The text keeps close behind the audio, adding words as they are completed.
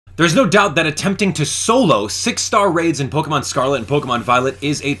There's no doubt that attempting to solo 6-star raids in Pokemon Scarlet and Pokemon Violet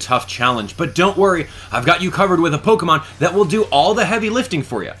is a tough challenge, but don't worry, I've got you covered with a Pokemon that will do all the heavy lifting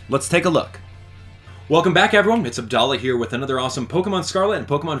for you. Let's take a look. Welcome back everyone, it's Abdallah here with another awesome Pokemon Scarlet and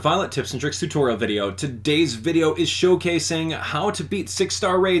Pokemon Violet tips and tricks tutorial video. Today's video is showcasing how to beat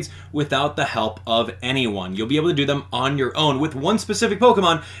 6-star raids without the help of anyone. You'll be able to do them on your own with one specific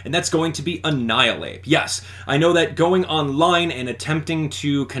Pokemon, and that's going to be Annihilape. Yes, I know that going online and attempting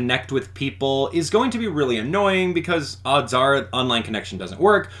to connect with people is going to be really annoying because odds are online connection doesn't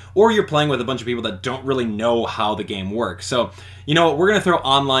work, or you're playing with a bunch of people that don't really know how the game works. So, you know what, we're going to throw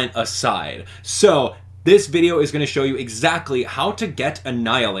online aside. So, this video is going to show you exactly how to get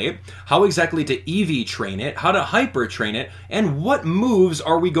Annihilape, how exactly to EV train it, how to hyper train it, and what moves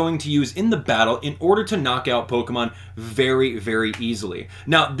are we going to use in the battle in order to knock out Pokemon very, very easily.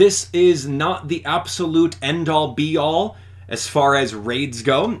 Now, this is not the absolute end-all be-all as far as raids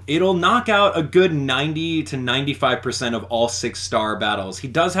go. It'll knock out a good 90 to 95% of all 6-star battles. He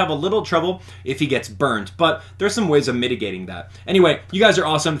does have a little trouble if he gets burnt, but there's some ways of mitigating that. Anyway, you guys are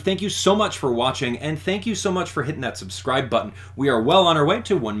awesome. Thank you so much for watching, and thank you so much for hitting that subscribe button. We are well on our way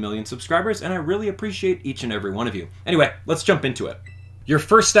to 1 million subscribers, and I really appreciate each and every one of you. Anyway, let's jump into it. Your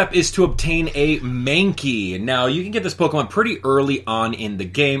first step is to obtain a Mankey. Now, you can get this Pokemon pretty early on in the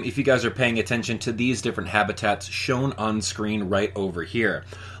game if you guys are paying attention to these different habitats shown on screen right over here.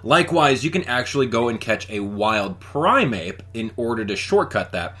 Likewise, you can actually go and catch a wild Primeape in order to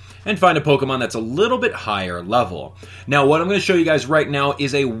shortcut that and find a Pokemon that's a little bit higher level. Now, what I'm going to show you guys right now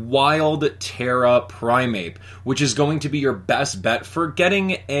is a wild Tera Primeape, which is going to be your best bet for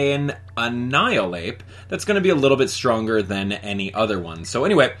getting an Annihilape that's going to be a little bit stronger than any other one. So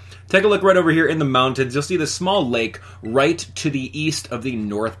anyway, take a look right over here in the mountains. You'll see this small lake right to the east of the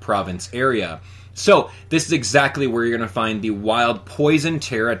North Province area. So, this is exactly where you're going to find the wild Poison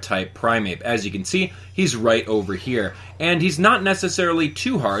Tera type Primeape. As you can see, he's right over here. And he's not necessarily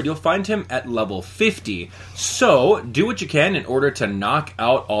too hard. You'll find him at level 50. So, do what you can in order to knock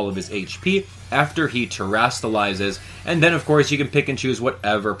out all of his HP after he terastallizes. And then, of course, you can pick and choose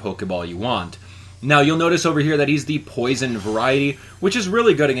whatever Pokeball you want. Now, you'll notice over here that he's the poison variety, which is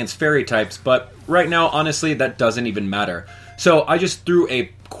really good against fairy types, but right now, honestly, that doesn't even matter. So I just threw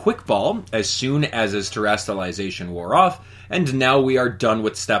a quick ball as soon as his terastallization wore off, and now we are done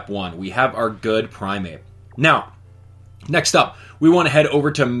with step 1. We have our good Primeape. Now, next up, we want to head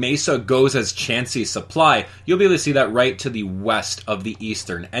over to Mesa Goza's Chansey Supply. You'll be able to see that right to the west of the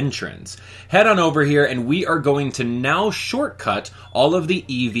eastern entrance. Head on over here, and we are going to now shortcut all of the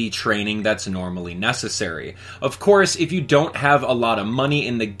EV training that's normally necessary. Of course, if you don't have a lot of money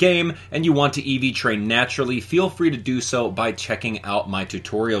in the game and you want to EV train naturally, feel free to do so by checking out my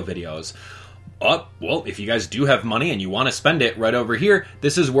tutorial videos. Well, if you guys do have money and you want to spend it right over here,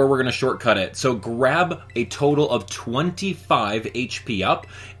 this is where we're going to shortcut it. So grab a total of 25 HP up,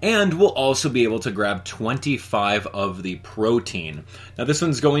 and we'll also be able to grab 25 of the protein. Now this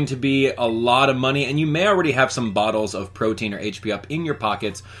one's going to be a lot of money, and you may already have some bottles of protein or HP up in your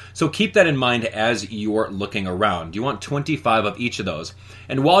pockets, so keep that in mind as you're looking around. You want 25 of each of those.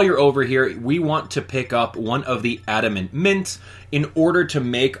 And while you're over here, we want to pick up one of the Adamant Mints in order to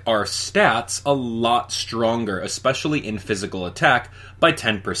make our stats a lot stronger, especially in physical attack, by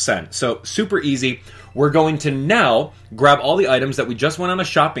 10%. So, super easy. We're going to now grab all the items that we just went on a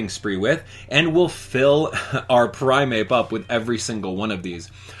shopping spree with, and we'll fill our Primeape up with every single one of these.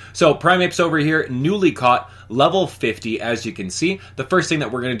 So, Primeape's over here, newly caught, level 50, as you can see. The first thing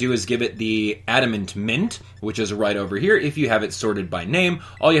that we're going to do is give it the Adamant Mint, which is right over here. If you have it sorted by name,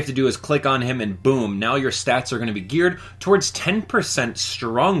 all you have to do is click on him and boom, now your stats are going to be geared towards 10%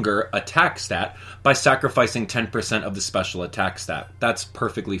 stronger attack stat by sacrificing 10% of the special attack stat. That's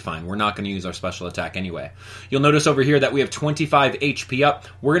perfectly fine. We're not going to use our special attack anyway. You'll notice over here that we have 25 HP up.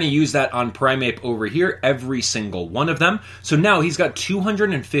 We're going to use that on Primeape over here, every single one of them. So now he's got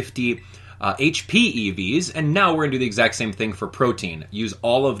 250 HP EVs, and now we're going to do the exact same thing for protein. Use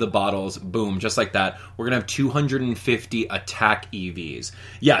all of the bottles, boom, just like that. We're going to have 250 attack EVs.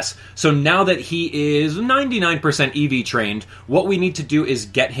 Yes, so now that he is 99% EV trained, what we need to do is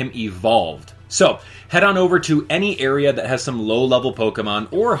get him evolved. So, head on over to any area that has some low-level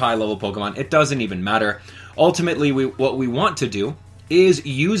Pokemon or high-level Pokemon. It doesn't even matter. Ultimately, what we want to do is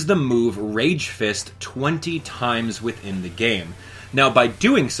use the move Rage Fist 20 times within the game. Now, by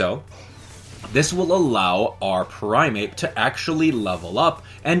doing so, this will allow our Primeape to actually level up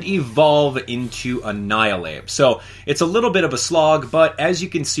and evolve into Annihilape. So it's a little bit of a slog, but as you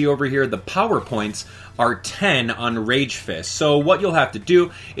can see over here, the power points are 10 on Rage Fist. So what you'll have to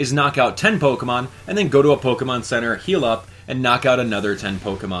do is knock out 10 Pokemon and then go to a Pokemon Center, heal up, and knock out another 10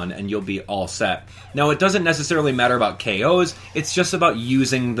 Pokemon, and you'll be all set. Now, it doesn't necessarily matter about KOs, it's just about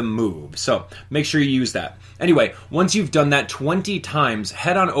using the move, so make sure you use that. Anyway, once you've done that 20 times,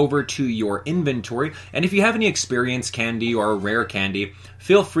 head on over to your inventory, and if you have any experience candy or a rare candy,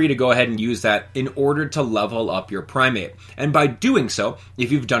 feel free to go ahead and use that in order to level up your Primeape. And by doing so,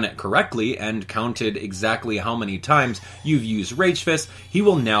 if you've done it correctly and counted exactly how many times you've used Rage Fist, he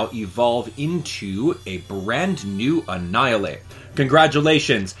will now evolve into a brand new Annihilape.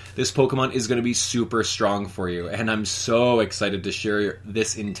 Congratulations! This Pokemon is going to be super strong for you, and I'm so excited to share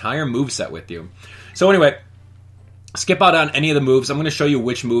this entire moveset with you. So anyway, skip out on any of the moves. I'm going to show you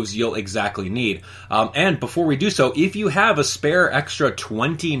which moves you'll exactly need. And before we do so, if you have a spare extra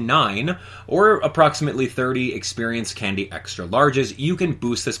 29 or approximately 30 experience candy extra larges, you can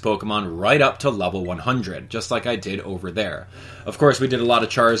boost this Pokemon right up to level 100, just like I did over there. Of course, we did a lot of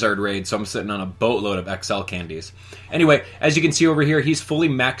Charizard raids, so I'm sitting on a boatload of XL candies. Anyway, as you can see over here, he's fully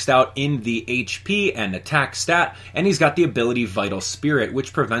maxed out in the HP and attack stat, and he's got the ability Vital Spirit,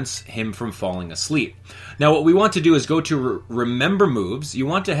 which prevents him from falling asleep. Now, what we want to do is go to Remember Moves. You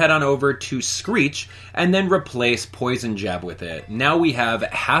want to head on over to Screech, and then replace Poison Jab with it. Now we have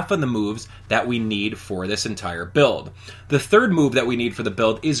half of the moves that we need for this entire build. The third move that we need for the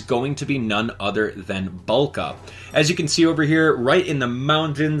build is going to be none other than Bulk Up. As you can see over here, right in the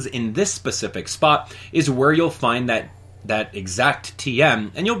mountains in this specific spot is where you'll find that exact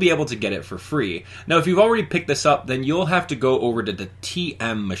TM, and you'll be able to get it for free. Now, if you've already picked this up, then you'll have to go over to the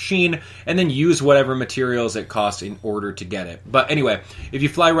TM machine and then use whatever materials it costs in order to get it. But anyway, if you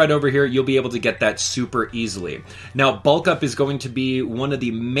fly right over here, you'll be able to get that super easily. Now, Bulk Up is going to be one of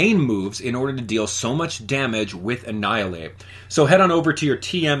the main moves in order to deal so much damage with Annihilape. So head on over to your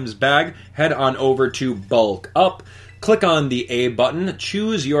TM's bag, head on over to Bulk Up, click on the A button,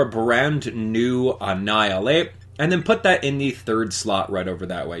 choose your brand new Annihilape, and then put that in the third slot right over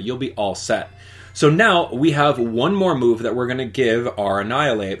that way. You'll be all set. So now we have one more move that we're going to give our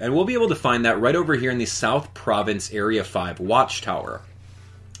Annihilape, and we'll be able to find that right over here in the South Province Area 5 Watchtower.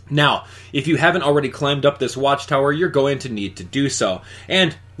 Now, if you haven't already climbed up this watchtower, you're going to need to do so.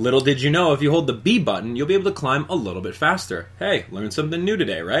 And little did you know, if you hold the B button, you'll be able to climb a little bit faster. Hey, learned something new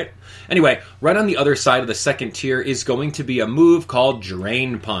today, right? Anyway, right on the other side of the second tier is going to be a move called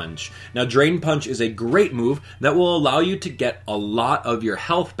Drain Punch. Now, Drain Punch is a great move that will allow you to get a lot of your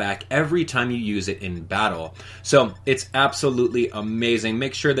health back every time you use it in battle. So, it's absolutely amazing.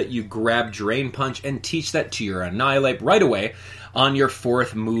 Make sure that you grab Drain Punch and teach that to your Annihilape right away on your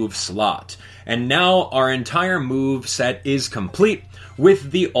fourth move slot. And now our entire move set is complete with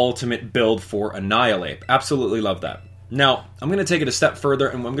the ultimate build for Annihilape. Absolutely love that. Now, I'm going to take it a step further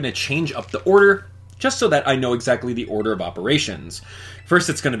and I'm going to change up the order just so that I know exactly the order of operations. First,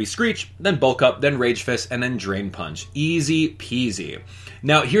 it's going to be Screech, then Bulk Up, then Rage Fist, and then Drain Punch. Easy peasy.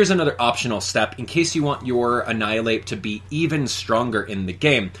 Now, here's another optional step in case you want your Annihilape to be even stronger in the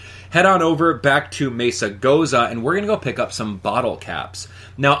game. Head on over back to Mesa Goza, and we're going to go pick up some bottle caps.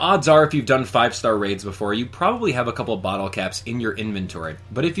 Now, odds are, if you've done 5-star raids before, you probably have a couple bottle caps in your inventory.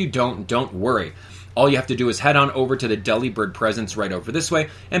 But if you don't worry. All you have to do is head on over to the Delibird presence right over this way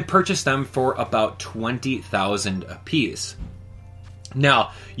and purchase them for about 20,000 apiece.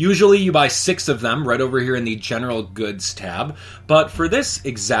 Now, usually you buy 6 of them right over here in the General Goods tab, but for this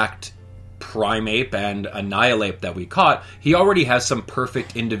exact Primeape and Annihilape that we caught, he already has some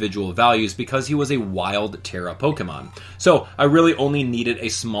perfect individual values because he was a wild Tera Pokemon. So I really only needed a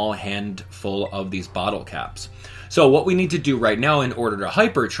small handful of these bottle caps. So what we need to do right now in order to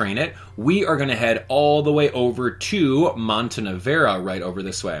hyper train it, we are going to head all the way over to Montanavera right over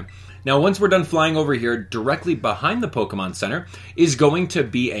this way. Now, once we're done flying over here, directly behind the Pokemon Center is going to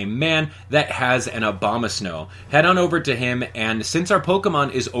be a man that has an Abomasnow. Head on over to him, and since our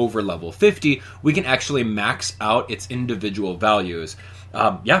Pokemon is over level 50, we can actually max out its individual values.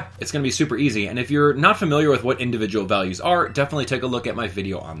 Yeah, it's going to be super easy, and if you're not familiar with what individual values are, definitely take a look at my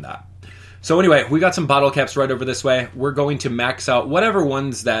video on that. So anyway, we got some bottle caps right over this way. We're going to max out whatever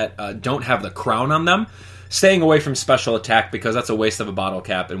ones that don't have the crown on them, staying away from special attack because that's a waste of a bottle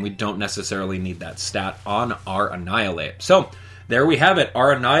cap and we don't necessarily need that stat on our Annihilape. So there we have it.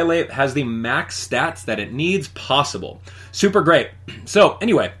 Our Annihilape has the max stats that it needs possible. Super great. So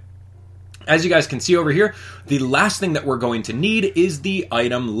anyway, as you guys can see over here, the last thing that we're going to need is the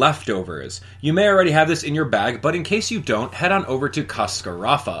item Leftovers. You may already have this in your bag, but in case you don't, head on over to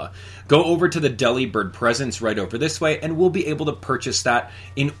Cascarafa. Go over to the Delibird presence right over this way, and we'll be able to purchase that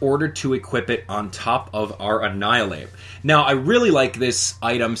in order to equip it on top of our Annihilape. Now, I really like this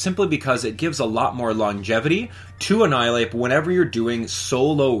item simply because it gives a lot more longevity to Annihilape whenever you're doing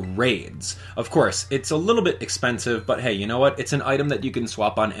solo raids. Of course, it's a little bit expensive, but hey, you know what? It's an item that you can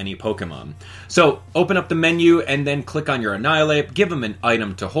swap on any Pokemon. So open up the menu and then click on your Annihilape, give him an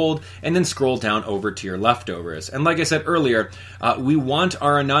item to hold, and then scroll down over to your leftovers. And like I said earlier, we want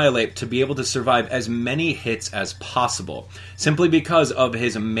our Annihilape to be able to survive as many hits as possible, simply because of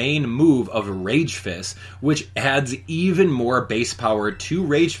his main move of Rage Fist, which adds even more base power to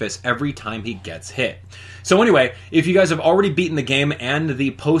Rage Fist every time he gets hit. So anyway, if you guys have already beaten the game and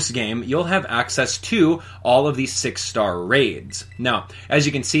the post-game, you'll have access to all of these 6-star raids. Now, as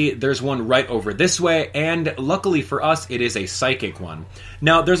you can see, there's one right over this way, and luckily for us, it is a Psychic one.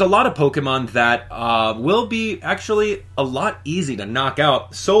 Now, there's a lot of Pokemon that will be actually a lot easy to knock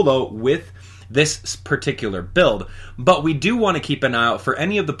out solo with this particular build, but we do want to keep an eye out for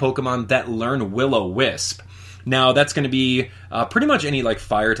any of the Pokemon that learn Will-O-Wisp. Now, that's going to be pretty much any like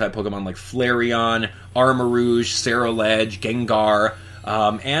fire-type Pokemon like Flareon, Armarouge, Ceruledge, Gengar,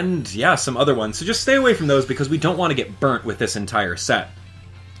 and yeah, some other ones. So just stay away from those because we don't want to get burnt with this entire set.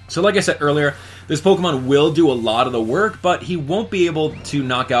 So like I said earlier, this Pokemon will do a lot of the work, but he won't be able to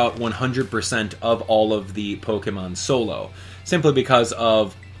knock out 100% of all of the Pokemon solo, simply because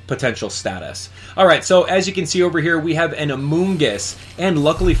of potential status. Alright, so as you can see over here, we have an Amoonguss, and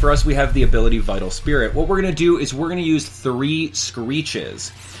luckily for us, we have the ability Vital Spirit. What we're going to do is we're going to use 3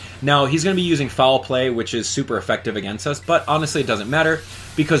 Screeches. Now, he's going to be using Foul Play, which is super effective against us, but honestly, it doesn't matter,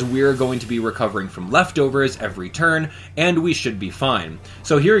 because we're going to be recovering from leftovers every turn, and we should be fine.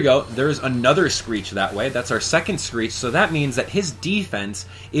 So here we go, there's another Screech that way, that's our second Screech, so that means that his defense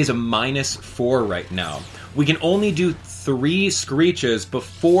is a -4 right now. We can only do 3 Screeches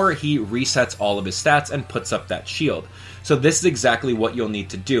before he resets all of his stats and puts up that shield. So this is exactly what you'll need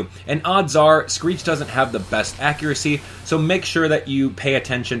to do. And odds are, Screech doesn't have the best accuracy, so make sure that you pay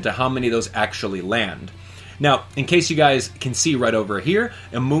attention to how many of those actually land. Now, in case you guys can see right over here,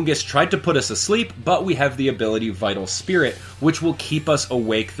 Amoonguss tried to put us asleep, but we have the ability Vital Spirit, which will keep us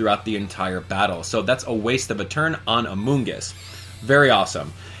awake throughout the entire battle. So that's a waste of a turn on Amoonguss. Very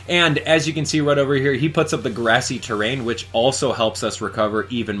awesome. And as you can see right over here, he puts up the Grassy Terrain, which also helps us recover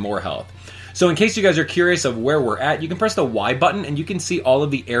even more health. So in case you guys are curious of where we're at, you can press the Y button and you can see all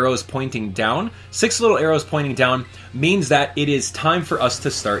of the arrows pointing down. 6 little arrows pointing down means that it is time for us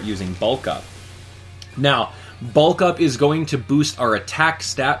to start using Bulk Up. Now, Bulk Up is going to boost our attack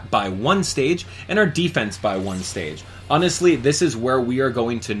stat by 1 stage and our defense by 1 stage. Honestly, this is where we are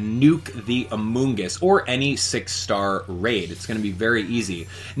going to nuke the Amoonguss or any 6-star raid. It's going to be very easy.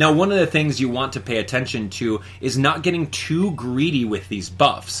 Now, one of the things you want to pay attention to is not getting too greedy with these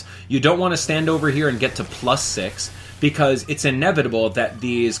buffs. You don't want to stand over here and get to +6 because it's inevitable that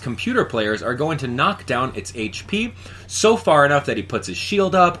these computer players are going to knock down its HP so far enough that he puts his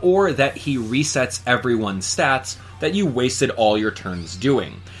shield up or that he resets everyone's stats that you wasted all your turns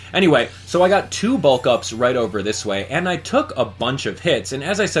doing. Anyway, so I got 2 bulk ups right over this way, and I took a bunch of hits, and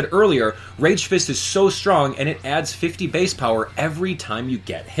as I said earlier, Rage Fist is so strong, and it adds 50 base power every time you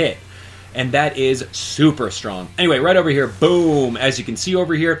get hit. And that is super strong. Anyway, right over here, boom! As you can see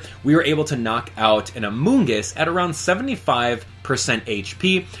over here, we were able to knock out an Amoonguss at around 75%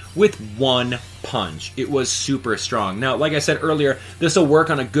 HP with 1 punch. It was super strong. Now, like I said earlier, this will work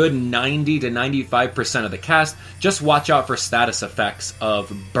on a good 90 to 95% of the cast. Just watch out for status effects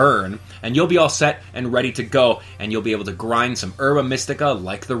of burn, and you'll be all set and ready to go, and you'll be able to grind some Herba Mystica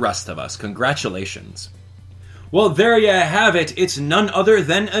like the rest of us. Congratulations. Well, there you have it. It's none other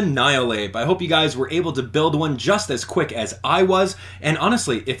than Annihilape. I hope you guys were able to build one just as quick as I was. And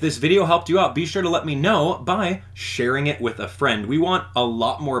honestly, if this video helped you out, be sure to let me know by sharing it with a friend. We want a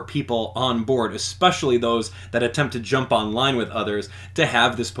lot more people on board, especially those that attempt to jump online with others, to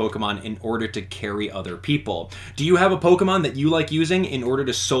have this Pokemon in order to carry other people. Do you have a Pokemon that you like using in order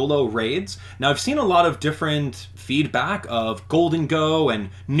to solo raids? Now, I've seen a lot of different feedback of Golden Go and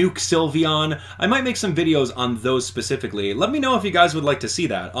Nuke Sylveon. I might make some videos on those specifically. Let me know if you guys would like to see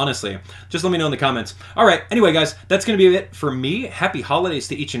that, honestly. Just let me know in the comments. Alright, anyway guys, that's going to be it for me. Happy holidays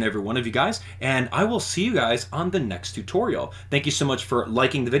to each and every one of you guys, and I will see you guys on the next tutorial. Thank you so much for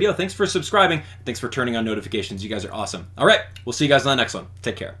liking the video, thanks for subscribing, thanks for turning on notifications. You guys are awesome. Alright, we'll see you guys on the next one.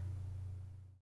 Take care.